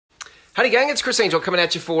Howdy gang, it's Chris Angel coming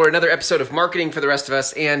at you for another episode of Marketing for the Rest of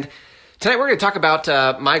Us, and tonight we're going to talk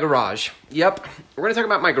about my garage. Yep, we're going to talk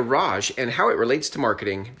about my garage and how it relates to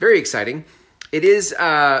marketing. Very exciting. It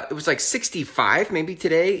was like 65 maybe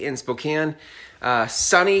today in Spokane.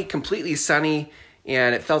 Sunny, completely sunny,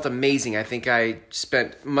 and it felt amazing. I think I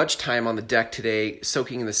spent much time on the deck today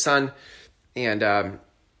soaking in the sun, and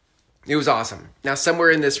it was awesome. Now,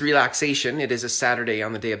 somewhere in this relaxation, it is a Saturday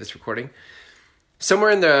on the day of this recording,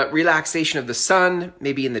 somewhere in the relaxation of the sun,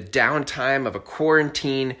 maybe in the downtime of a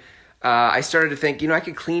quarantine, I started to think, I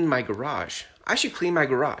could clean my garage. I should clean my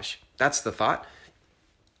garage. That's the thought.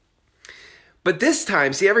 But this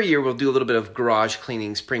time, see, every year we'll do a little bit of garage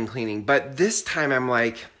cleaning, spring cleaning. But this time I'm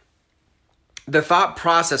like, the thought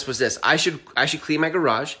process was this: I should clean my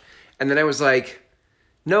garage. And then I was like,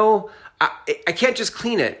 no, I can't just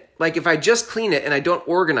clean it. Like if I just clean it and I don't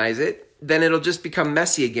organize it, then it'll just become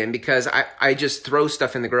messy again because I just throw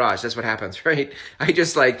stuff in the garage. That's what happens, right? I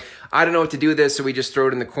don't know what to do with this, so we just throw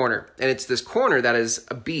it in the corner. And it's this corner that is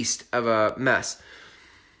a beast of a mess.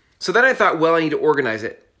 So then I thought, well, I need to organize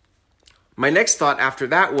it. My next thought after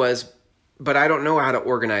that was, but I don't know how to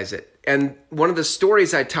organize it. And one of the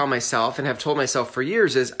stories I tell myself and have told myself for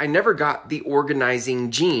years is I never got the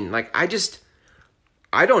organizing gene. Like I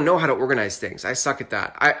don't know how to organize things. I suck at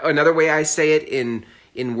that. Another way I say it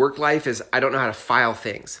in work life is I don't know how to file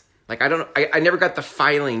things. Like I never got the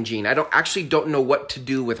filing gene. I don't know what to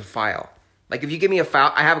do with a file. Like if you give me a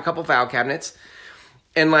file, I have a couple file cabinets,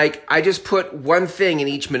 and like I just put one thing in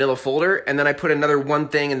each manila folder, and then I put another one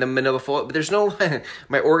thing in the manila folder. But there's no,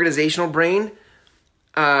 my organizational brain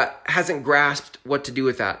hasn't grasped what to do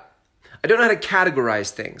with that. I don't know how to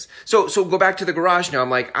categorize things. So go back to the garage now. I'm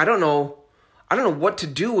like, I don't know what to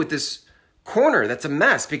do with this corner that's a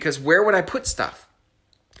mess, because where would I put stuff?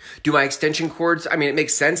 Do my extension cords, it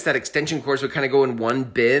makes sense that extension cords would kind of go in one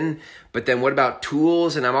bin, but then what about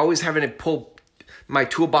tools? And I'm always having to pull my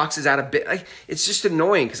toolboxes out of bin. It's just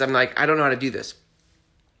annoying because I'm like, I don't know how to do this.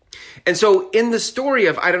 And so in the story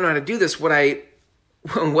of I don't know how to do this, what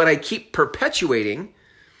I keep perpetuating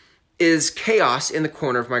is chaos in the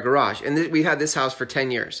corner of my garage. And we've had this house for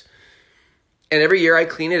 10 years. And every year I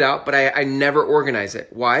clean it out, but I never organize it.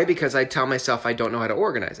 Why? Because I tell myself I don't know how to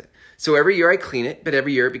organize it. So every year I clean it, but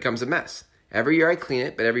every year it becomes a mess. Every year I clean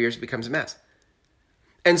it, but every year it becomes a mess.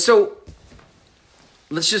 And so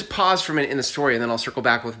let's just pause for a minute in the story, and then I'll circle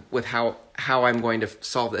back with how I'm going to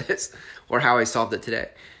solve this, or how I solved it today.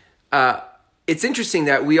 It's interesting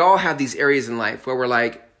that we all have these areas in life where we're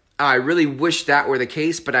like, I really wish that were the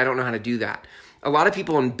case, but I don't know how to do that. A lot of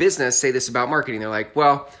people in business say this about marketing. They're like,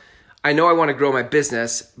 well, I know I want to grow my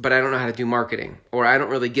business, but I don't know how to do marketing, or I don't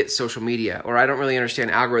really get social media, or I don't really understand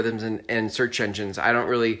algorithms and search engines.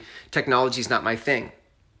 Technology's not my thing.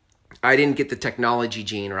 I didn't get the technology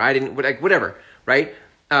gene, or I didn't, whatever, right?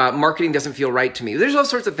 Marketing doesn't feel right to me. There's all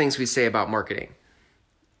sorts of things we say about marketing.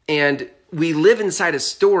 And we live inside a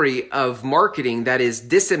story of marketing that is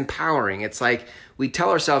disempowering. It's like we tell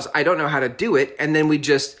ourselves, I don't know how to do it, and then we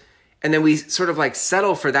sort of like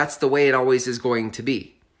settle for that's the way it always is going to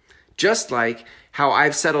be. Just like how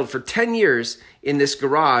I've settled for 10 years in this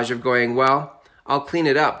garage of going, well, I'll clean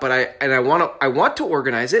it up, but I want to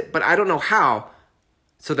organize it, but I don't know how,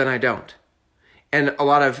 so then I don't. And a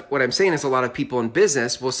lot of what I'm saying is a lot of people in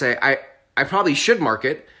business will say, I probably should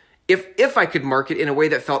market. If I could market in a way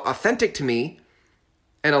that felt authentic to me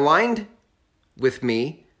and aligned with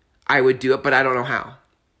me, I would do it, but I don't know how.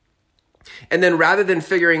 And then rather than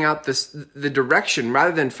figuring out the direction,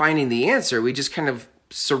 rather than finding the answer, we just kind of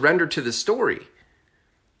surrender to the story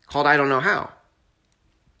called I don't know how.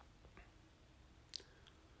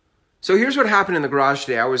 So here's what happened in the garage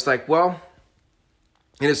today. I was like, well,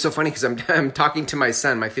 and it's so funny because I'm talking to my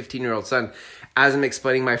son, my 15-year-old son, as I'm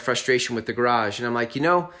explaining my frustration with the garage. And I'm like,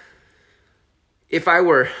 if I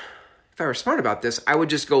were smart about this, I would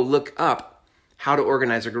just go look up how to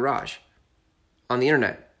organize a garage on the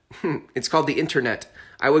internet. It's called the internet.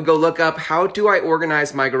 I would go look up, how do I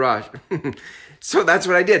organize my garage? So that's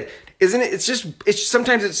what I did. Isn't it? It's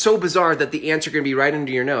sometimes it's so bizarre that the answer can be right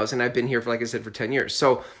under your nose. And I've been here like I said, for 10 years.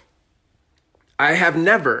 So I have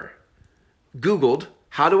never Googled,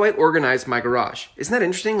 how do I organize my garage? Isn't that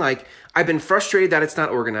interesting? Like I've been frustrated that it's not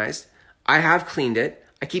organized. I have cleaned it.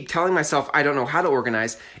 I keep telling myself I don't know how to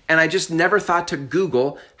organize. And I just never thought to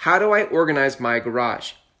Google, how do I organize my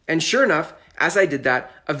garage? And sure enough, as I did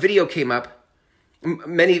that, a video came up,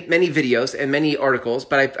 many videos and many articles,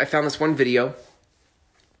 but I found this one video,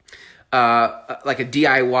 like a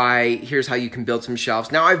DIY, here's how you can build some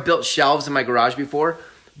shelves. Now I've built shelves in my garage before,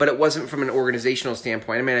 but it wasn't from an organizational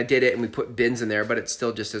standpoint. I mean, I did it and we put bins in there, but it's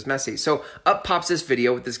still just as messy. So up pops this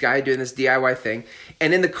video with this guy doing this DIY thing.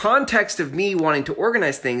 And in the context of me wanting to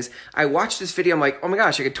organize things, I watched this video. I'm like, oh my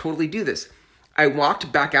gosh, I could totally do this. I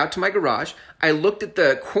walked back out to my garage. I looked at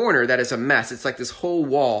the corner that is a mess. It's like this whole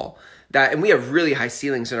wall and we have really high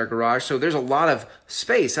ceilings in our garage. So there's a lot of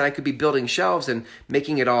space and I could be building shelves and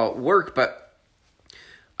making it all work. But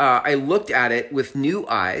I looked at it with new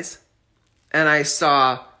eyes and I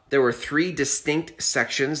saw there were 3 distinct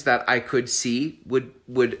sections that I could see would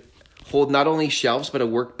hold not only shelves, but a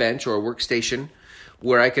workbench or a workstation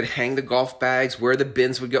where I could hang the golf bags, where the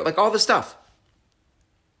bins would go, like all the stuff.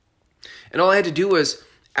 And all I had to do was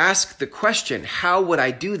ask the question, how would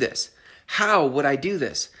I do this? How would I do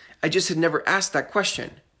this? I just had never asked that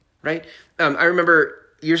question, right? I remember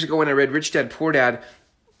years ago when I read Rich Dad, Poor Dad,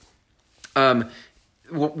 one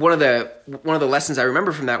of the lessons I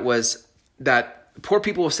remember from that was that poor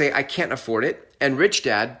people will say, I can't afford it. And Rich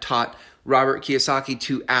Dad taught Robert Kiyosaki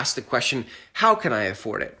to ask the question, how can I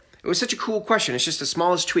afford it? It was such a cool question. It's just the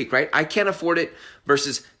smallest tweak, right? I can't afford it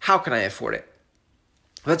versus how can I afford it?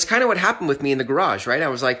 That's kind of what happened with me in the garage, right? I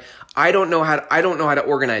was like, I don't know how to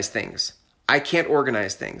organize things. I can't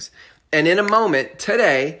organize things. And in a moment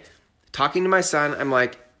today, talking to my son, I'm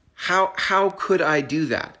like, how could I do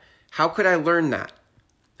that? How could I learn that?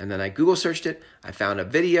 And then I Google searched it. I found a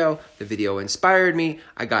video. The video inspired me.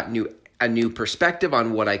 I got a new perspective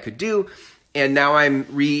on what I could do. And now I'm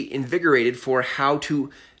reinvigorated for how to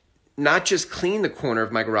not just clean the corner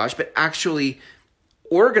of my garage, but actually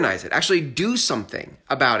organize it, actually do something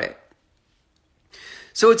about it.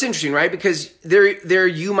 So it's interesting, right? Because there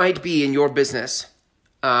you might be in your business,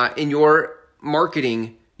 in your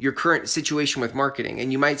marketing, your current situation with marketing,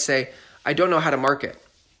 and you might say, I don't know how to market.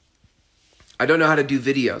 I don't know how to do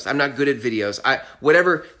videos. I'm not good at videos.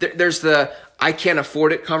 There's the I can't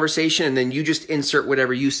afford it conversation, and then you just insert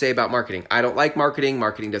whatever you say about marketing. I don't like marketing.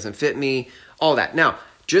 Marketing doesn't fit me. All that. Now,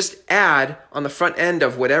 just add on the front end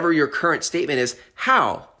of whatever your current statement is,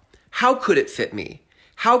 how? How could it fit me?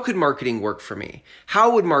 How could marketing work for me?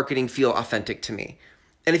 How would marketing feel authentic to me?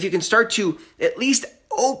 And if you can start to at least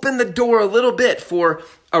open the door a little bit for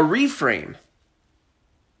a reframe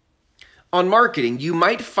on marketing, you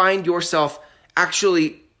might find yourself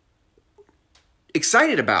actually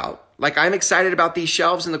excited about. Like I'm excited about these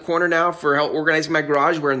shelves in the corner now for how organizing my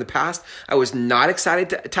garage, where in the past I was not excited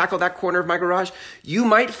to tackle that corner of my garage. You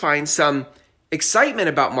might find some excitement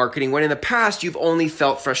about marketing when in the past you've only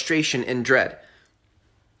felt frustration and dread.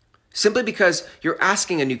 Simply because you're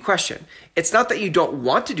asking a new question. It's not that you don't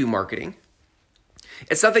want to do marketing.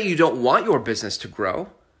 It's not that you don't want your business to grow.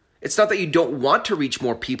 It's not that you don't want to reach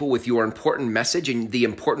more people with your important message and the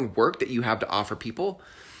important work that you have to offer people.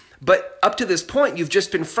 But up to this point, you've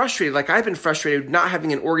just been frustrated, like I've been frustrated not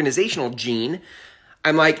having an organizational gene.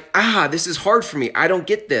 I'm like, this is hard for me. I don't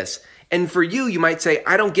get this. And for you, you might say,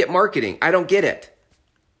 I don't get marketing. I don't get it.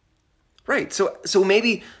 Right. So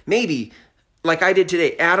maybe like I did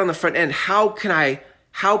today, add on the front end, how could I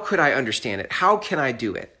understand it? How can I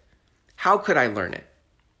do it? How could I learn it?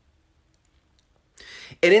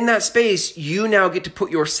 And in that space, you now get to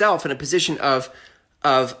put yourself in a position of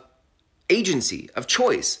agency, of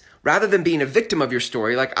choice. Rather than being a victim of your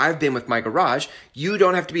story, like I've been with my garage, you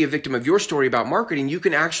don't have to be a victim of your story about marketing. You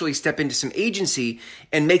can actually step into some agency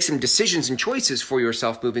and make some decisions and choices for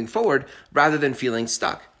yourself moving forward rather than feeling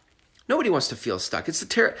stuck. Nobody wants to feel stuck. It's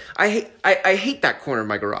I hate that corner of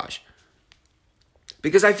my garage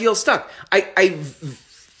because I feel stuck. I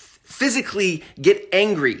physically get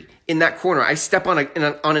angry in that corner. I step on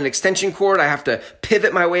an extension cord. I have to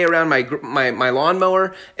pivot my way around my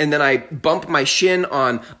lawnmower, and then I bump my shin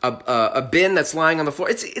on a bin that's lying on the floor.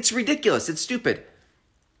 It's ridiculous. It's stupid.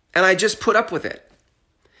 And I just put up with it.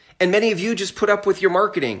 And many of you just put up with your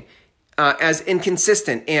marketing as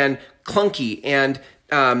inconsistent and clunky and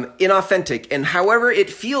inauthentic and however it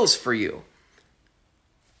feels for you.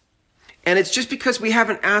 And it's just because we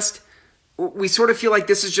haven't asked. We sort of feel like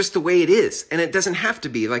this is just the way it is, and it doesn't have to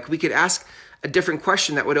be. Like we could ask a different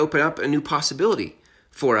question that would open up a new possibility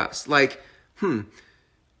for us. Like,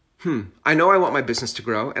 I know I want my business to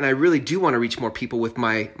grow, and I really do want to reach more people with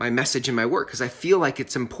my message and my work because I feel like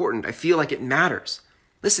it's important. I feel like it matters.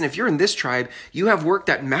 Listen, if you're in this tribe, you have work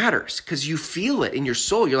that matters because you feel it in your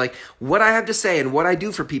soul. You're like, what I have to say and what I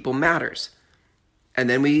do for people matters. And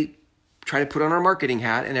then we try to put on our marketing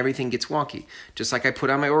hat and everything gets wonky. Just like I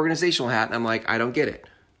put on my organizational hat and I'm like, I don't get it.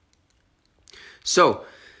 So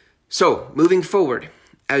moving forward,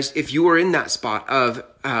 as if you were in that spot of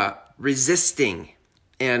resisting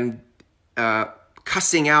and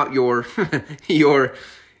cussing out your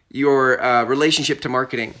your relationship to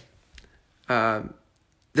marketing,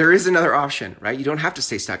 there is another option, right? You don't have to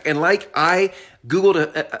stay stuck. And like I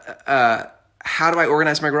Googled how do I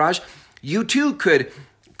organize my garage, you too could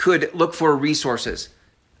look for resources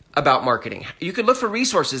about marketing. You could look for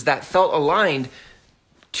resources that felt aligned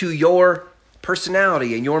to your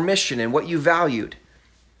personality and your mission and what you valued.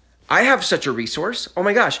 I have such a resource. Oh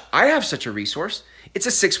my gosh, I have such a resource. It's a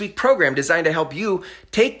 6-week program designed to help you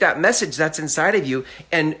take that message that's inside of you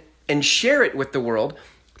and share it with the world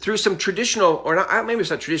through some traditional, or not, maybe it's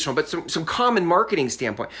not traditional, but some common marketing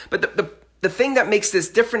standpoint. But the thing that makes this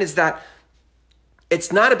different is that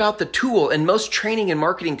it's not about the tool, and most training in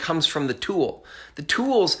marketing comes from the tool. The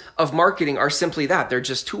tools of marketing are simply that, they're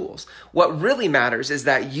just tools. What really matters is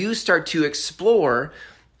that you start to explore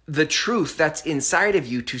the truth that's inside of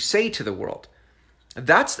you to say to the world.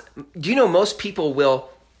 Do you know most people will,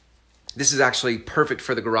 this is actually perfect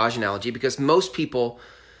for the garage analogy, because most people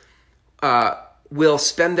will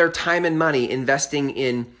spend their time and money investing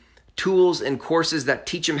in tools and courses that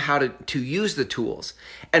teach them how to use the tools.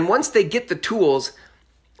 And once they get the tools,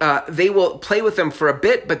 they will play with them for a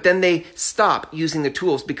bit, but then they stop using the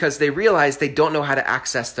tools because they realize they don't know how to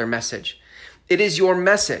access their message. It is your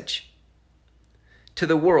message to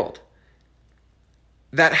the world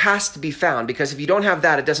that has to be found, because if you don't have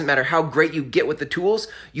that, it doesn't matter how great you get with the tools,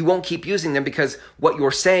 you won't keep using them because what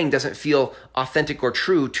you're saying doesn't feel authentic or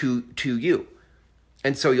true to you.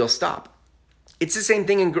 And so you'll stop. It's the same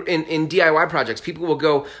thing in DIY projects. People will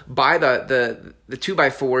go buy the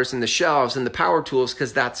 2x4s and the shelves and the power tools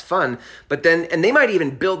because that's fun. But then, and they might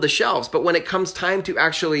even build the shelves. But when it comes time to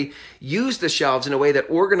actually use the shelves in a way that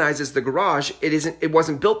organizes the garage, it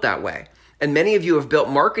wasn't built that way. And many of you have built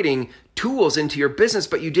marketing tools into your business,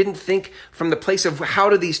 but you didn't think from the place of how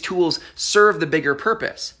do these tools serve the bigger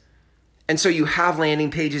purpose. And so you have landing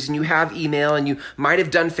pages and you have email and you might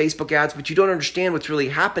have done Facebook ads, but you don't understand what's really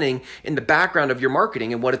happening in the background of your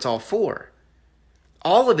marketing and what it's all for.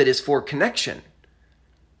 All of it is for connection.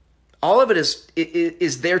 All of it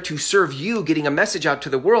is there to serve you getting a message out to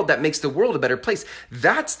the world that makes the world a better place.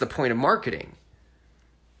 That's the point of marketing.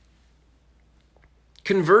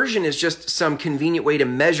 Conversion is just some convenient way to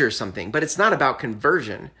measure something, but it's not about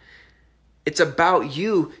conversion. It's about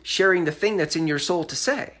you sharing the thing that's in your soul to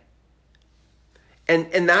say.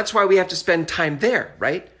 And that's why we have to spend time there,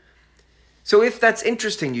 right? So if that's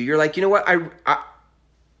interesting you, you're like, you know what,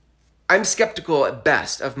 I'm skeptical at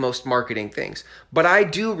best of most marketing things, but I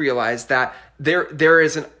do realize that there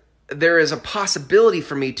is a possibility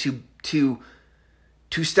for me to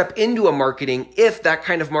step into a marketing if that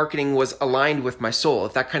kind of marketing was aligned with my soul,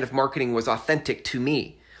 if that kind of marketing was authentic to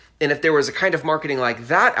me. And if there was a kind of marketing like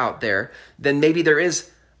that out there, then maybe there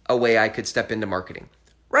is a way I could step into marketing.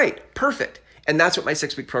 Right, perfect. And that's what my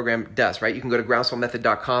 6-week program does, right? You can go to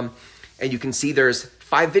groundswellmethod.com and you can see there's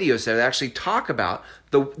 5 videos there that actually talk about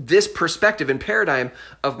this perspective and paradigm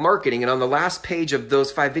of marketing. And on the last page of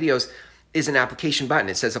those 5 videos is an application button.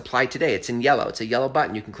 It says apply today. It's in yellow. It's a yellow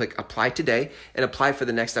button. You can click apply today and apply for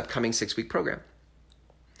the next upcoming 6-week program.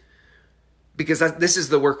 Because this is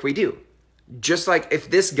the work we do. Just like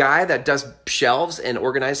if this guy that does shelves and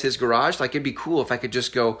organize his garage, like it'd be cool if I could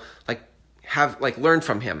just go learn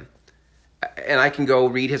from him. And I can go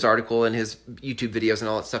read his article and his YouTube videos and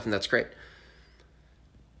all that stuff, and that's great.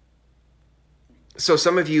 So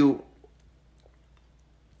some of you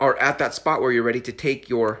are at that spot where you're ready to take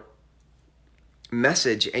your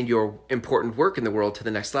message and your important work in the world to the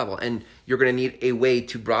next level. And you're going to need a way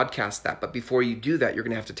to broadcast that. But before you do that, you're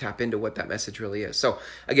going to have to tap into what that message really is. So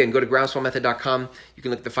again, go to groundswellmethod.com. You can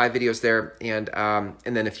look at the 5 videos there. And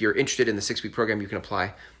then if you're interested in the 6-week program, you can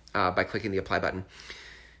apply by clicking the apply button.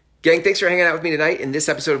 Gang, thanks for hanging out with me tonight in this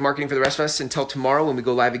episode of Marketing for the Rest of Us. Until tomorrow when we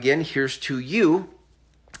go live again, here's to you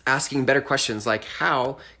asking better questions like,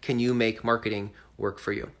 how can you make marketing work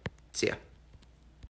for you? See ya.